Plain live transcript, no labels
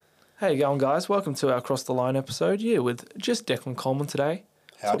How you going, guys? Welcome to our Cross the Line episode. Yeah, with just Declan Coleman today.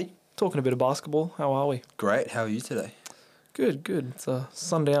 Howdy. Talking a bit of basketball. How are we? Great. How are you today? Good, good. It's a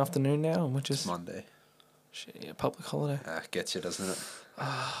Sunday afternoon now, and we're just Monday. shit, public holiday. Gets you, doesn't it?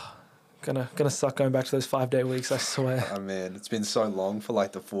 Gonna suck going back to those 5-day weeks. I swear. Oh, man. It's been so long for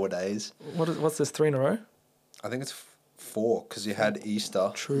like the 4 days. What's this? 3 in a row? I think it's 4 because you had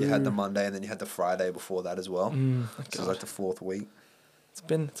Easter. True. You had the Monday and then you had the Friday before that as well. So it's God. like the 4th week. It's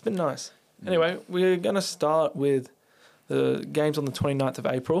been nice. Anyway, we're gonna start with the games on the 29th of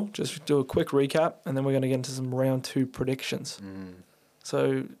April. Just do a quick recap, and then we're gonna get into some round 2 predictions. So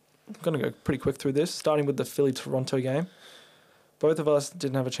I'm gonna go pretty quick through this, starting with the Philly-Toronto game. Both of us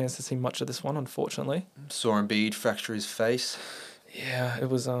didn't have a chance to see much of this one, unfortunately. Saw Embiid fracture his face. Yeah, it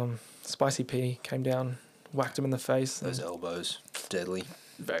was Spicy P came down, whacked him in the face. Those elbows. Deadly.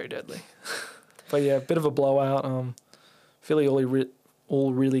 Very deadly. But yeah, bit of a blowout. Philly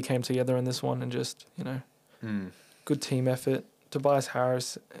all really came together in this one and just, good team effort. Tobias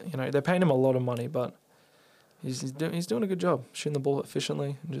Harris, they're paying him a lot of money, but he's doing a good job shooting the ball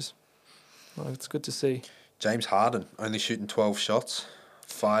efficiently and just, it's good to see. James Harden only shooting 12 shots,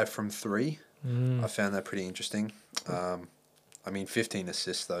 5 from 3. I found that pretty interesting. 15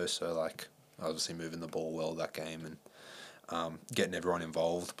 assists though, so like obviously moving the ball well that game and getting everyone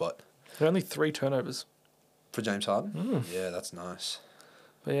involved. But There are only 3 turnovers. for James Harden, yeah, that's nice.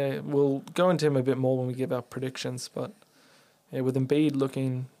 But yeah, we'll go into him a bit more when we give our predictions. But yeah, with Embiid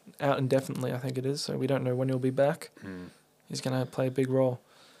looking out indefinitely, I think it is, so we don't know when he'll be back. He's going to play a big role.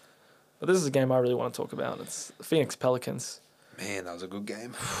 But this is a game I really want to talk about. It's the Phoenix Pelicans. Man, that was a good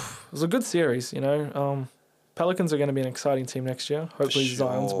game. It was a good series, Pelicans are going to be an exciting team next year. Hopefully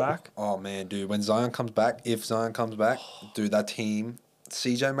Zion's back. Oh, man, dude. When Zion comes back, if Zion comes back, dude, that team,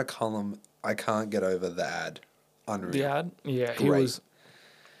 CJ McCollum, I can't get over the ad. Unreal. The ad? Yeah, Great.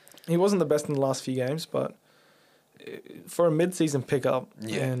 He wasn't the best in the last few games, but for a mid-season pickup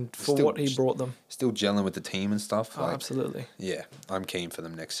and for what he brought them. Still gelling with the team and stuff. Absolutely. Yeah, I'm keen for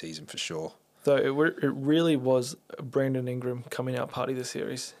them next season for sure. Though it really was a Brandon Ingram coming out party this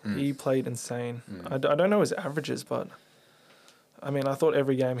series. He played insane. I don't know his averages, but I thought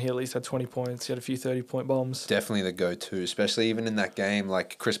every game he at least had 20 points. He had a few 30-point bombs. Definitely the go-to, especially even in that game,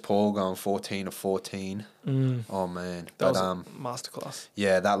 like Chris Paul going 14 of 14. Oh, man. That was a masterclass.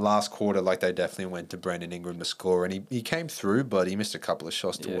 Yeah, that last quarter, they definitely went to Brandon Ingram to score, and he came through, but he missed a couple of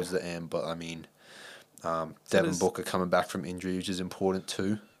shots towards the end. But, Devin Booker coming back from injury, which is important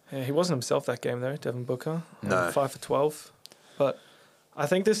too. Yeah, he wasn't himself that game, though, Devin Booker. No. 5 for 12. But I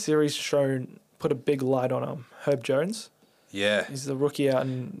think this series put a big light on Herb Jones. Yeah. He's the rookie out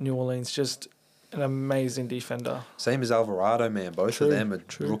in New Orleans, just an amazing defender. Same as Alvarado, man. Both of them are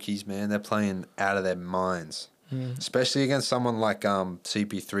True. rookies, man. They're playing out of their minds. Especially against someone like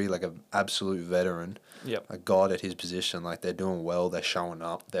CP3, like an absolute veteran. Yep. A god at his position. They're doing well. They're showing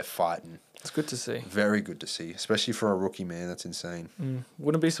up. They're fighting. It's good to see. Very good to see, especially for a rookie, man. That's insane.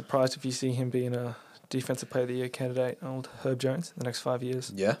 Wouldn't be surprised if you see him being a Defensive Player of the Year candidate, old Herb Jones, in the next 5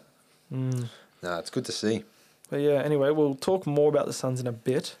 years. Yeah? No, it's good to see. But yeah, anyway, we'll talk more about the Suns in a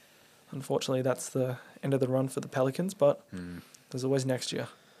bit. Unfortunately, that's the end of the run for the Pelicans, but there's always next year.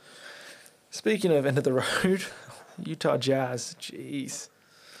 Speaking of end of the road, Utah Jazz, jeez.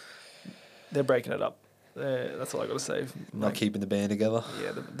 They're breaking it up. That's all I got to say. Not keeping the band together.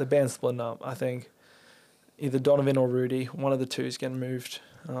 Yeah, the band's splitting up. I think either Donovan or Rudy, one of the two is getting moved.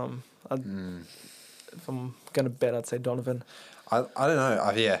 If I'm going to bet, I'd say Donovan. I don't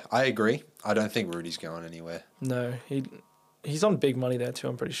know. I agree. I don't think Rudy's going anywhere. No, he's on big money there too,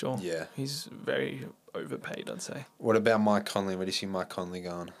 I'm pretty sure. Yeah. He's very overpaid, I'd say. What about Mike Conley? Where do you see Mike Conley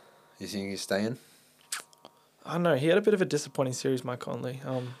going? You think he's staying? I don't know. He had a bit of a disappointing series, Mike Conley.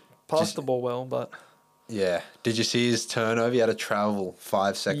 Passed the ball well, but... Yeah. Did you see his turnover? He had to travel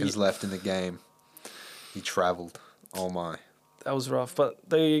 5 seconds left in the game. He travelled. Oh, my. That was rough. But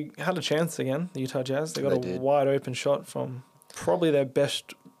they had a chance again, the Utah Jazz. They got wide open shot from probably their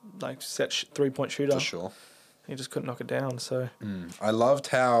best set 3-point shooter. For sure. He just couldn't knock it down. So I loved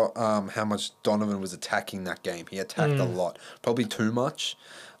how much Donovan was attacking that game. He attacked a lot. Probably too much.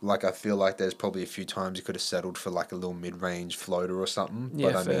 I feel like there's probably a few times he could have settled for a little mid-range floater or something.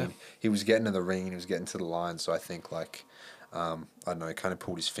 Yeah, but fair. He was getting to the ring. He was getting to the line. So I think I don't know, he kind of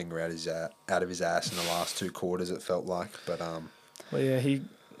pulled his finger out of his ass in the last 2 quarters. It felt like, but well, yeah,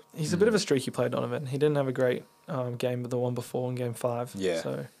 he's a bit of a streaky player, Donovan. He didn't have a great game, the one before in Game 5. Yeah.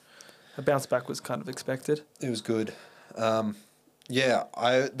 So a bounce back was kind of expected. It was good. That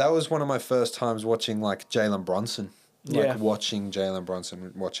was one of my first times watching Jalen Brunson. Watching Jalen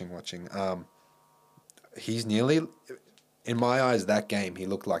Brunson, watching. He's nearly in my eyes, that game, he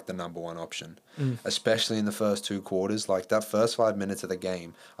looked like the number one option, especially in the first 2 quarters. Like, that first 5 minutes of the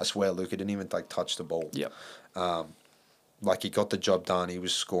game, I swear Luka didn't even, like, touch the ball. Yep. Like, he got the job done. He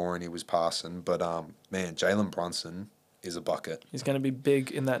was scoring. He was passing. But, man, Jalen Brunson is a bucket. He's going to be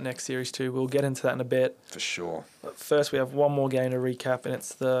big in that next series too. We'll get into that in a bit. For sure. But first, we have one more game to recap, and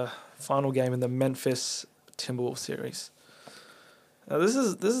it's the final game in the Memphis Timberwolves series. Now, this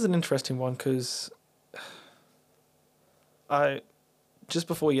is an interesting one because just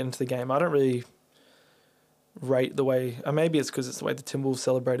before we get into the game, I don't really rate the way. Maybe it's because it's the way the Timberwolves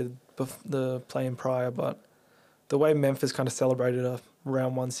celebrated the play-in prior, but the way Memphis kind of celebrated a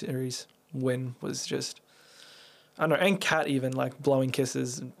round 1 series win was just, I don't know, and Cat even like blowing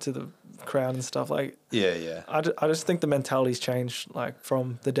kisses to the crowd and stuff. Like, Yeah. I just think the mentality's changed, like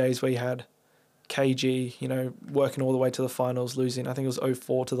from the days where you had KG, working all the way to the finals, losing. I think it was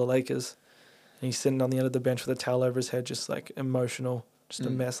 0-4 to the Lakers, and he's sitting on the end of the bench with a towel over his head, just like emotional, just a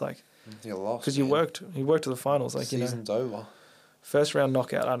mess. Like, You lost. because you worked to the finals, like Season's over. first round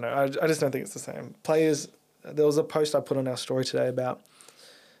knockout. I don't know. I just don't think it's the same. Players. There was a post I put on our story today about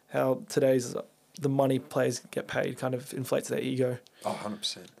how the money players get paid kind of inflates their ego. Oh,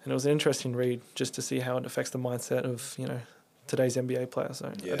 100%. And it was an interesting read just to see how it affects the mindset of, today's NBA players.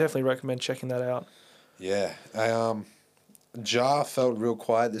 So Yeah. I definitely recommend checking that out. Yeah. Ja felt real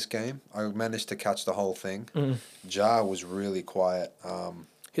quiet this game. I managed to catch the whole thing. Ja was really quiet.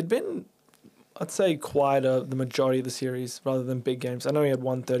 He'd been, I'd say, quieter the majority of the series rather than big games. I know he had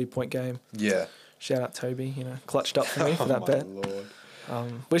one 30-point game. Yeah. Shout out Toby, clutched up for me for that bet.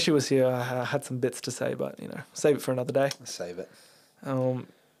 Lord. Wish he was here. I had some bits to say, but, save it for another day. Save it.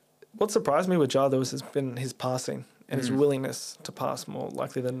 What surprised me with Ja, though, has been his passing and his willingness to pass more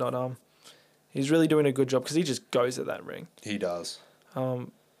likely than not. He's really doing a good job because he just goes at that ring. He does.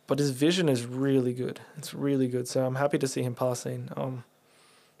 But his vision is really good. It's really good. So I'm happy to see him passing.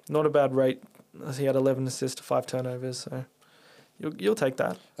 Not a bad rate. He had 11 assists to 5 turnovers. So you'll take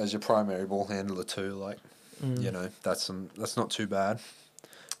that. As your primary ball handler too, that's not too bad.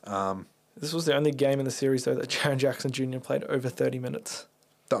 This was the only game in the series, though, that Jaren Jackson Jr. played over 30 minutes.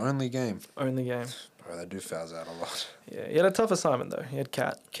 The only game. Only game. Bro, they do fouls out a lot. Yeah, he had a tough assignment, though. He had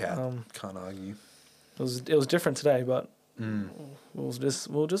Cat. Can't argue. It was different today, but we'll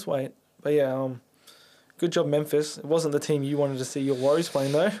just wait. But yeah, good job, Memphis. It wasn't the team you wanted to see your Warriors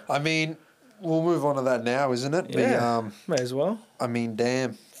playing, though. I mean, we'll move on to that now, isn't it? Yeah, may as well. I mean,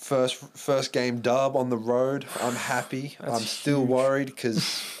 damn. First game dub on the road. I'm happy. That's I'm still huge. worried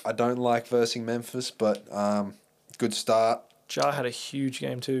because I don't like versing Memphis, but good start. Ja had a huge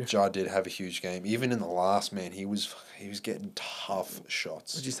game too. Ja did have a huge game. Even in the last, man, he was getting tough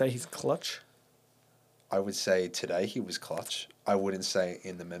shots. Would you say he's clutch? I would say today he was clutch. I wouldn't say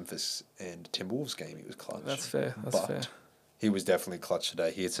in the Memphis and Timberwolves game he was clutch. That's fair. Fair. He was definitely clutch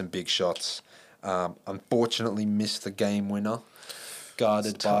today. He had some big shots. Unfortunately, missed the game winner,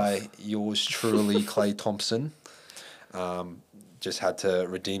 guarded by yours truly, Klay Thompson. Just had to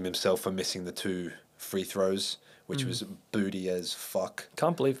redeem himself for missing the 2 free throws, which was booty as fuck.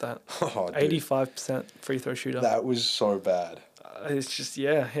 Can't believe that. 85% free throw shooter. That was so bad. It's just, he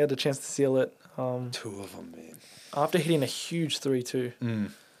had a chance to seal it. 2 of them, man. After hitting a huge 3 too.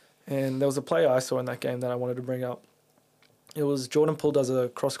 And there was a play I saw in that game that I wanted to bring up. It was Jordan Poole does a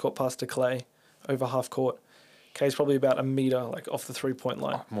cross-court pass to Klay over half court. Kay's probably about a meter off the 3-point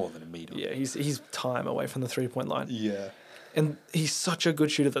line. Oh, more than a meter. Yeah, he's time away from the 3-point line. Yeah. And he's such a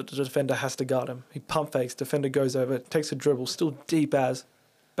good shooter that the defender has to guard him. He pump fakes, defender goes over, takes a dribble, still deep as,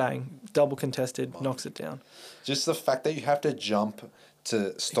 bang, double contested, knocks it down. Just the fact that you have to jump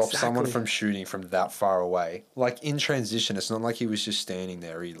to stop someone from shooting from that far away. Like, in transition, it's not like he was just standing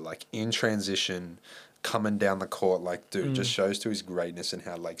there either. Like, in transition, coming down the court, dude, just shows to his greatness and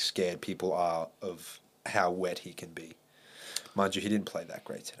how, scared people are of how wet he can be. Mind you, he didn't play that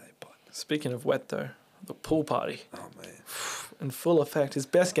great today, but... Speaking of wet, though, the pool party. Oh, man. In full effect. His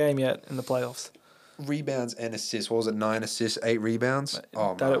best game yet in the playoffs. Rebounds and assists. What was it? 9 assists, 8 rebounds?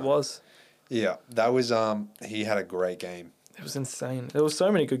 Oh, man. It was. Yeah, that was... He had a great game. It was insane. There were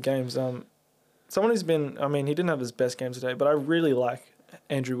so many good games. Someone who's been... he didn't have his best game today, but I really like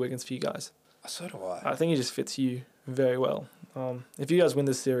Andrew Wiggins for you guys. So do I. I think he just fits you very well. If you guys win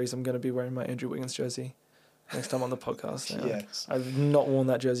this series, I'm going to be wearing my Andrew Wiggins jersey next time on the podcast. Yes. I've not worn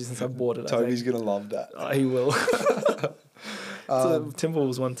that jersey since I bought it. Toby's going to love that. He will. It's a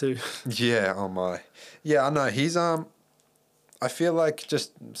Timberwolves one too. Yeah, oh my. Yeah, I know. He's... I feel like,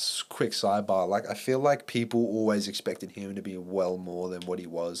 just quick sidebar, I feel like people always expected him to be well more than what he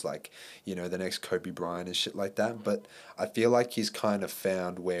was, the next Kobe Bryant and shit like that. But I feel like he's kind of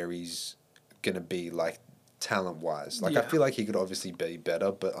found where he's going to be, talent-wise. Like, I Yeah. feel like he could obviously be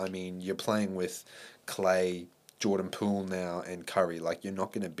better, but, I mean, you're playing with Clay, Jordan Poole now, and Curry. Like, you're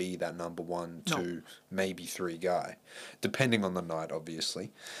not going to be that number 1, No. 2, maybe 3 guy, depending on the night,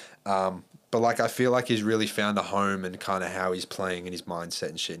 obviously. But, like, I feel like he's really found a home and kind of how he's playing and his mindset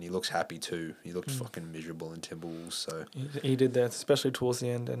and shit, and he looks happy, too. He looked fucking miserable in Timberwolves, so... He did that, especially towards the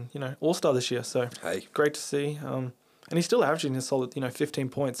end, and All-Star this year, so Hey, great to see. And he's still averaging a solid 15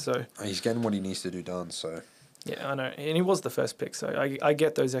 points. So he's getting what he needs to do done, so... yeah, I know, and he was the first pick, so I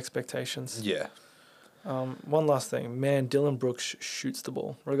get those expectations. Yeah. One last thing, man, Dylan Brooks shoots the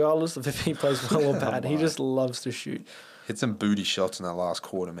ball, regardless of if he plays well or bad. He just loves to shoot. Hit some booty shots in that last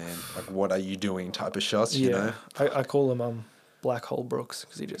quarter, man. Like, what are you doing type of shots, you know? I call him Black Hole Brooks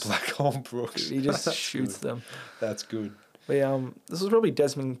because he just Black Hole Brooks. he just That's shoots good. them. That's good. But this was probably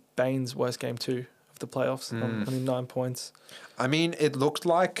Desmond Bain's worst game too of the playoffs. Only 9 points. I mean, it looked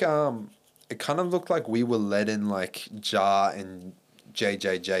like it kind of looked like we were letting like Ja and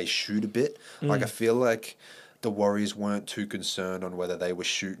JJJ shoot a bit. Like, I feel like the Warriors weren't too concerned on whether they were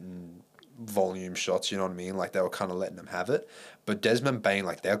shooting volume shots, you know what I mean? Like, they were kind of letting them have it. But Desmond Bain,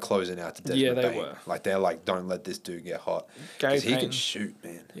 like, they're closing out to Desmond Yeah, they Bain. were. Like, they're like, don't let this dude get hot. Gary Because he can Payton. shoot,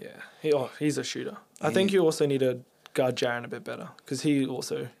 man. Yeah, he's a shooter. I think you also need to guard Jaren a bit better because he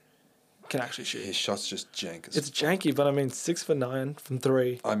also can actually shoot. His shot's just jank as It's janky, but I mean, 6 for 9 from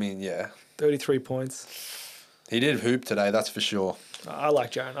 3, I mean, yeah. 33 points. He did hoop today, that's for sure. I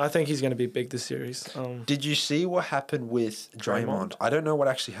like Jaren. I think he's going to be big this series. Did you see what happened with Draymond? Draymond? I don't know what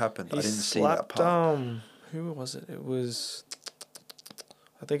actually happened. I He didn't see that slapped, part. who was it? It was,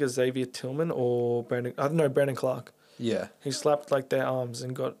 I think, Xavier Tillman or Brandon. I don't know, Brandon Clark. Yeah. He slapped like their arms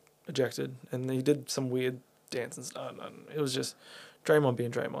and got ejected, and he did some weird dance and stuff. It was just Draymond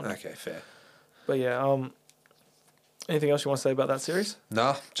being Draymond. Okay, fair. But yeah, anything else you want to say about that series?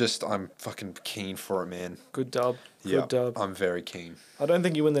 Nah, just I'm fucking keen for it, man. Good dub. Good Yeah, dub. I'm very keen. I don't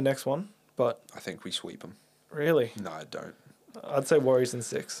think you win the next one, but I think we sweep them. really, No, I don't. I'd say Warriors in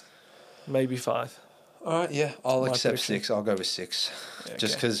 6, maybe 5. All right, yeah, I'll My accept prediction. 6. I'll go with 6. Yeah,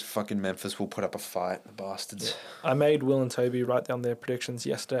 Just okay. because fucking Memphis will put up a fight, the bastards. I made Will and Toby write down their predictions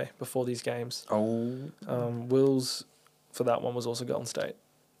yesterday before these games. Oh, Will's for that one was also Golden State,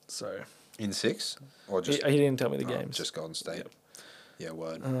 so in 6? Or he just didn't tell me the oh, games. Just Golden State. Yep. Yeah,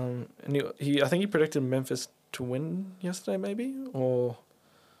 word. And he I think he predicted Memphis to win yesterday, maybe, or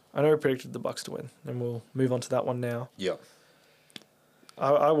I know he predicted the Bucks to win, and we'll move on to that one now. Yeah.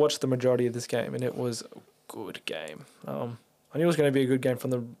 I watched the majority of this game, and it was a good game. I knew it was going to be a good game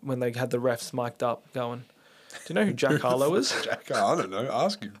from when they had the refs mic'd up going. Do you know who Jack Harlow is? Jack, I don't know.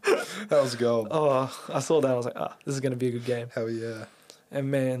 Ask him. That was gold. Oh, I saw that. I was like, this is going to be a good game. Hell yeah.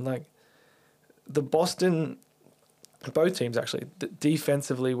 And man, like the Boston, both teams actually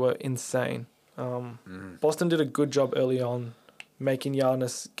defensively were insane. Boston did a good job early on, making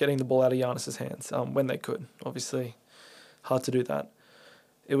Giannis, getting the ball out of Giannis's hands when they could. Obviously, hard to do that.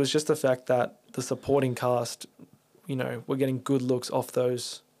 It was just the fact that the supporting cast, were getting good looks off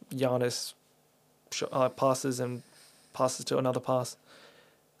those Giannis passes and passes to another pass.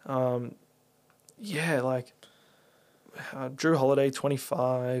 Drew Holiday,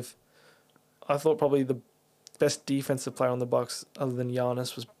 25. I thought probably the best defensive player on the Bucks, other than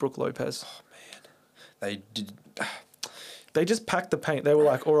Giannis, was Brook Lopez. Oh, man. They did... They just packed the paint. They were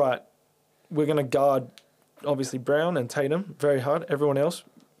like, all right, we're going to guard, obviously, Brown and Tatum very hard. Everyone else,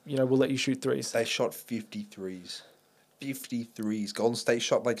 we'll let you shoot threes. They shot 53s. 53s. Golden State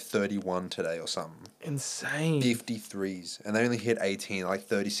shot like 31 today or something. Insane. 53s. And they only hit 18, like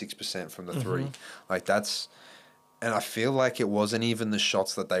 36% from the 3. Like, that's... And I feel like it wasn't even the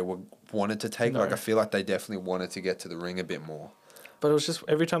shots that they wanted to take. No. Like, I feel like they definitely wanted to get to the ring a bit more. But it was just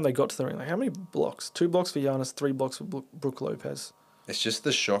every time they got to the ring, like, how many blocks? 2 blocks for Giannis, 3 blocks for Brook Lopez. It's just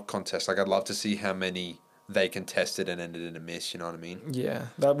the shot contest. Like, I'd love to see how many they contested and ended in a miss, you know what I mean? Yeah,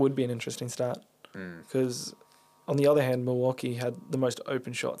 that would be an interesting stat. Because, on the other hand, Milwaukee had the most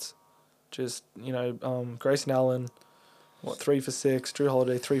open shots. Just, Grayson Allen, 3 for 6, Drew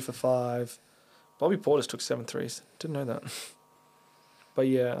Holiday, 3 for 5. Bobby Portis took 7 threes. Didn't know that. But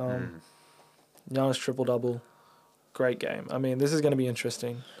yeah, Giannis triple-double. Great game. I mean, this is going to be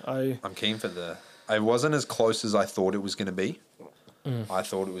interesting. I'm keen for it wasn't as close as I thought it was going to be. I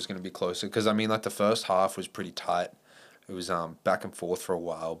thought it was going to be closer. Because, I mean, like, the first half was pretty tight. It was back and forth for a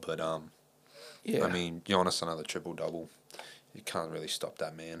while. But, yeah. I mean, Giannis another triple-double. You can't really stop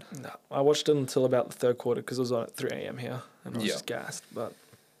that man. No, I watched it until about the third quarter because it was on at 3 a.m. here. And I was Yeah. just gassed. But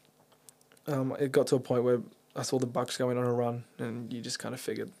it got to a point where I saw the Bucks going on a run. And you just kind of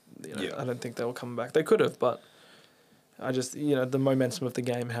figured, Yeah. I don't think they were coming back. They could have, but... I just, the momentum of the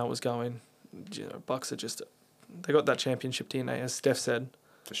game, how it was going, Bucks are just they got that championship DNA, as Steph said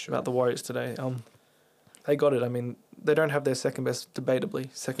For sure. about the Warriors today. They got it. I mean, they don't have their debatably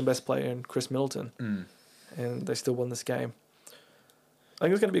second best player in Chris Middleton, and they still won this game. I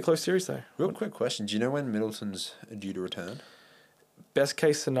think it's going to be a close series though. Real quick question: do you know when Middleton's due to return? Best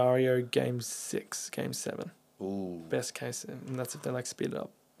case scenario, game 6, game 7. Ooh. Best case, and that's if they speed it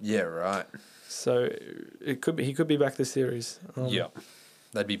up. Yeah. Right. So he could be back this series. Yeah.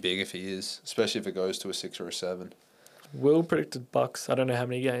 That'd be big if he is, especially if it goes to a 6 or a 7. Will predicted Bucks. I don't know how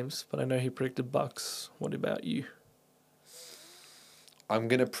many games, but I know he predicted Bucks. What about you? I'm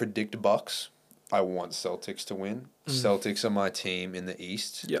gonna predict Bucks. I want Celtics to win. Celtics are my team in the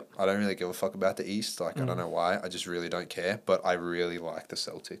East. Yep. I don't really give a fuck about the East. I don't know why. I just really don't care. But I really like the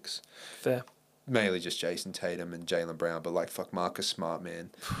Celtics. Fair. Mainly just Jason Tatum and Jaylen Brown. But fuck Marcus Smart,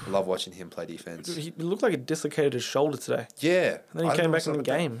 man. I love watching him play defense. He looked like he dislocated his shoulder today. Yeah. And then he came back in the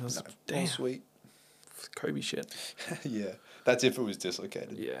game. It was, No, damn. sweet. Kobe shit. Yeah. That's if it was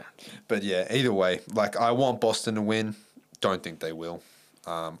dislocated. Yeah. But yeah, either way, I want Boston to win. Don't think they will.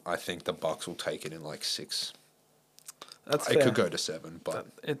 I think the Bucks will take it in 6. That's it fair. could go to 7, but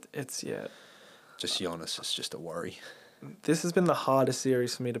It's just Giannis is just a worry. This has been the hardest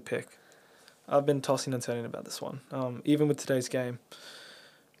series for me to pick. I've been tossing and turning about this one. Even with today's game,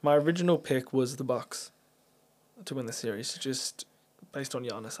 my original pick was the Bucks to win the series, just based on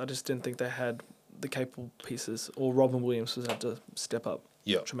Giannis. I just didn't think they had the capable pieces, or Robin Williams was have to step up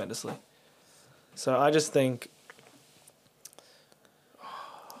tremendously. So I just think,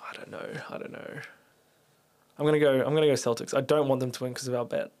 I don't know. I'm gonna go Celtics. I don't want them to win because of our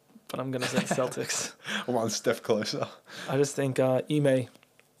bet, but I'm gonna say Celtics. One step closer. I just think Ime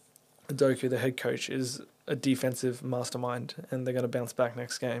Udoka, the head coach, is a defensive mastermind, and they're going to bounce back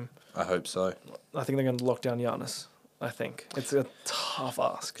next game. I hope so. I think they're going to lock down Giannis. I think it's a tough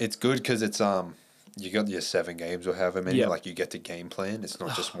ask. It's good because it's you got your 7 games or however many. Yep. You get to game plan. It's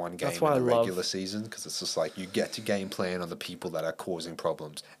not just one game That's in why the I regular season, because it's just you get to game plan on the people that are causing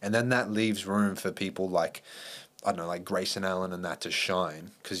problems, and then that leaves room for people I don't know, Grayson Allen and that to shine,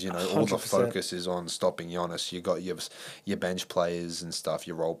 because all the 100%. focus is on stopping Giannis. You got your bench players and stuff,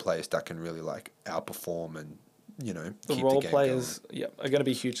 your role players that can really outperform and The keep role the game players, are going to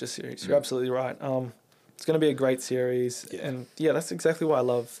be huge this series. You're absolutely right. It's going to be a great series, and that's exactly why I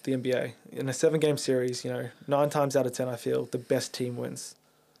love the NBA. In a 7-game series, 9 times out of 10, I feel the best team wins.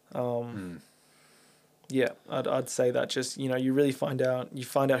 Yeah, I'd say that. Just you really find out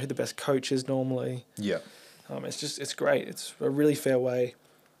who the best coach is normally. Yeah. It's great. It's a really fair way,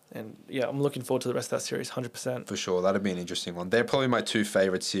 and I'm looking forward to the rest of that series, 100%. For sure, that'd be an interesting one. They're probably my 2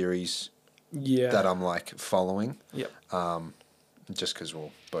 favorite series. Yeah. That I'm following. Yep. Just because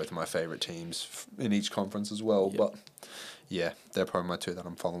both of my favorite teams in each conference as well. Yep. But yeah, they're probably my 2 that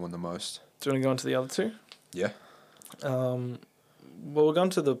I'm following the most. Do you want to go on to the other 2? Yeah. Well, we're going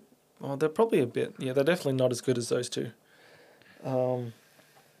to they're probably a bit. Yeah, they're definitely not as good as those 2.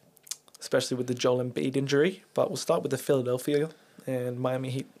 Especially with the Joel Embiid injury. But we'll start with the Philadelphia and Miami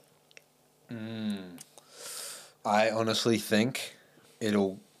Heat. I honestly think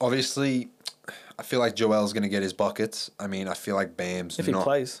it'll... Obviously, I feel like Joel's going to get his buckets. I mean, I feel like Bam's If he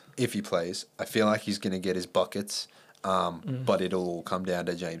plays. If he plays. I feel like he's going to get his buckets. But it'll all come down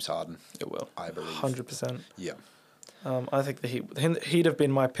to James Harden. It will. I believe. 100%. Yeah. I think the Heat have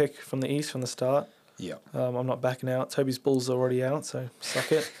been my pick from the East from the start. Yeah. I'm not backing out. Toby's Bulls are already out, so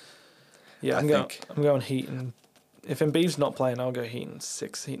suck it. Yeah, I'm going Heat, and if Embiid's not playing, I'll go Heat in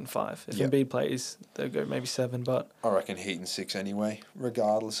 6, Heat in 5. If Embiid plays, they'll go maybe 7, but... I reckon Heat in 6 anyway,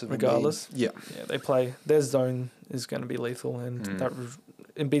 regardless of Regardless? Embiid. Yeah. Yeah, they play... Their zone is going to be lethal, and Embiid's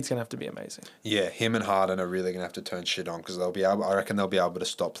going to have to be amazing. Yeah, him and Harden are really going to have to turn shit on, because I reckon they'll be able to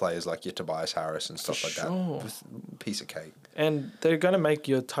stop players like your Tobias Harris and stuff like that. With piece of cake. And they're going to make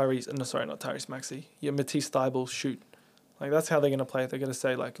your not Tyrese Maxey, your Matisse Thybulle shoot. That's how they're going to play it. They're going to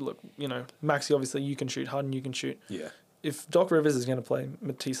say, look, Maxey, obviously, you can shoot. Harden, you can shoot. Yeah. If Doc Rivers is going to play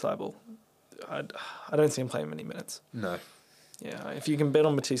Matisse Thybulle, I don't see him playing many minutes. No. Yeah, if you can bet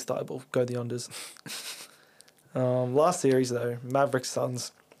on Matisse Thybulle, go the unders. Last series, though, Mavericks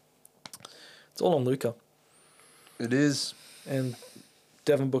Suns. It's all on Luka. It is. And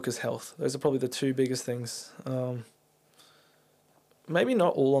Devin Booker's health. Those are probably the 2 biggest things. Maybe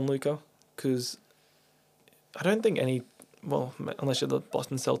not all on Luka, because I don't think unless you're the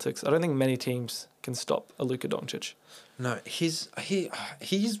Boston Celtics, I don't think many teams can stop a Luka Doncic. No, he's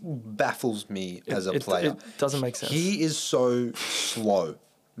baffles me as a player. It doesn't make sense. He is so slow.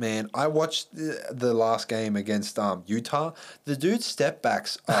 Man, I watched the last game against Utah. The dude's step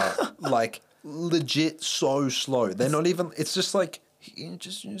backs are legit so slow. They're not even... It's just he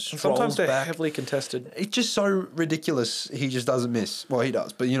just And strolls sometimes they're back. heavily contested. It's just so ridiculous. He just doesn't miss. Well, he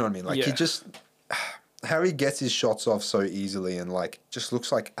does, but you know what I mean. Like he Yeah. just how he gets his shots off so easily and like just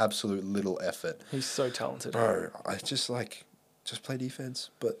looks like absolute little effort. He's so talented. Bro, I just play defense,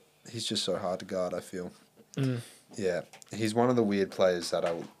 but he's just so hard to guard. I feel. Mm. Yeah, he's one of the weird players that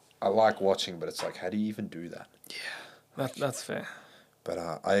I like watching, but it's like, how do you even do that? That's fair. But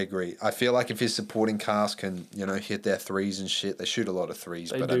I agree. I feel like if his supporting cast can, hit their threes and shit, they shoot a lot of threes,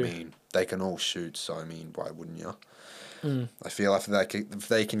 They but do. I mean, they can all shoot, so I mean, why wouldn't you? Mm. I feel like if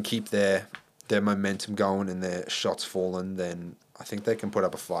they can keep their momentum going and their shots falling, then I think they can put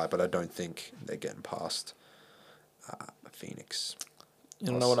up a fight, but I don't think they're getting past Phoenix. You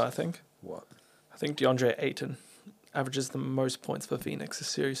don't know what I think? What? I think DeAndre Ayton averages the most points for Phoenix this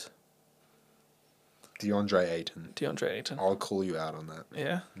series. DeAndre Ayton. DeAndre Ayton. I'll call you out on that.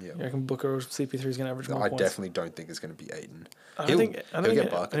 Yeah? Yeah. You reckon Booker or CP3 is going to average more I points? definitely don't think it's going to be Ayton. I He'll- don't think he'll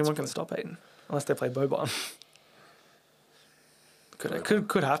get buckets, anyone can but- stop Ayton. Unless they play Boban. Boban.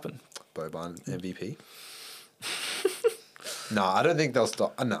 Could happen. Boban MVP. No, I don't think they'll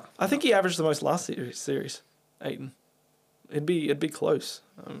stop. No. I think he averaged the most last series. Ayton. It'd be close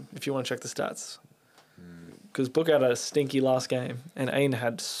if you want to check the stats. Because Booker had a stinky last game, and Ayton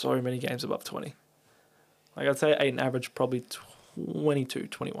had so many games above 20. Like I'd say Ayton averaged probably 22,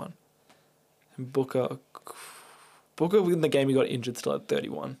 21. And Booker in the game he got injured still at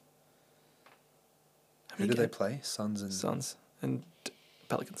 31. Who do they play? Suns and Suns and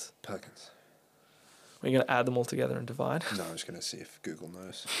Pelicans. Pelicans. We're going to add them all together and divide. No, I'm just going to see if Google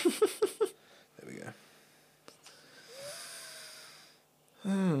knows. There we go.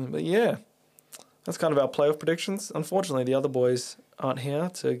 But yeah, that's kind of our playoff predictions. Unfortunately, the other boys aren't here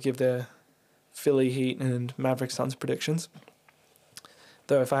to give their Philly Heat and Maverick Suns predictions.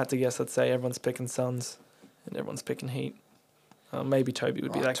 Though if I had to guess, I'd say everyone's picking Suns and everyone's picking Heat. Maybe Toby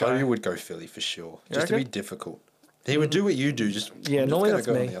would be that Toby guy. would go Philly for sure. You Just to be reckon? difficult. He would do what you do. Just Yeah, I'm normally just that's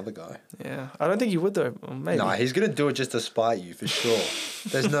gonna go me. on the other guy. Yeah, I don't think you would though. Well, maybe. Nah, he's gonna do it just to spite you for sure.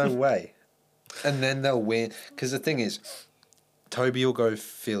 There's no way. And then they'll win. Because the thing is, Toby will go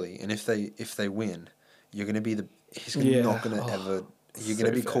Philly, and if they win, you're gonna be he's gonna Yeah. not gonna ever. You're gonna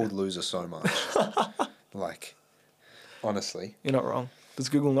so be fair. called loser so much. Like, honestly, You're not wrong. Does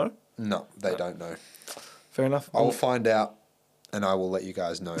Google know? no, they don't know. Fair enough. I will find out, and I will let you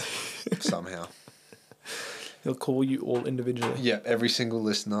guys know somehow. He'll call you all individually. Yeah, every single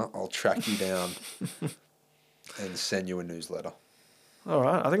listener, I'll track you down and send you a newsletter. All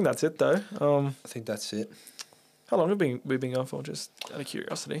right, I think that's it though. I think that's it. How long have we been going for? Just out of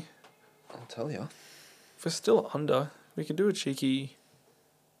curiosity. I'll tell you. If we're still under, we could do a cheeky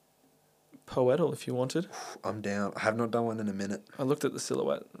Poetal if you wanted. I'm down. I have not done one in a minute. I looked at the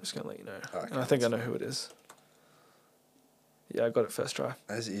silhouette. I'm just going to let you know. Okay, And I think I that's know who it is. Yeah, I got it first try.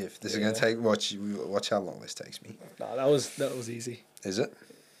 As if. This is Yeah. going to take... Watch how long this takes me. No, that was easy. Is it?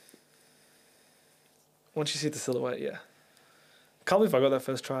 Once you see the silhouette, yeah. Can't believe I got that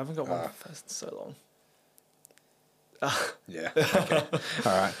first try. I haven't got one Ah. first in so long. Yeah. Okay.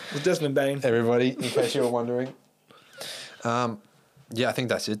 All right. It was Desmond Bain. Everybody, in case you were wondering. Yeah, I think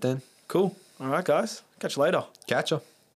that's it then. Cool. All right, guys. Catch you later. Catch ya.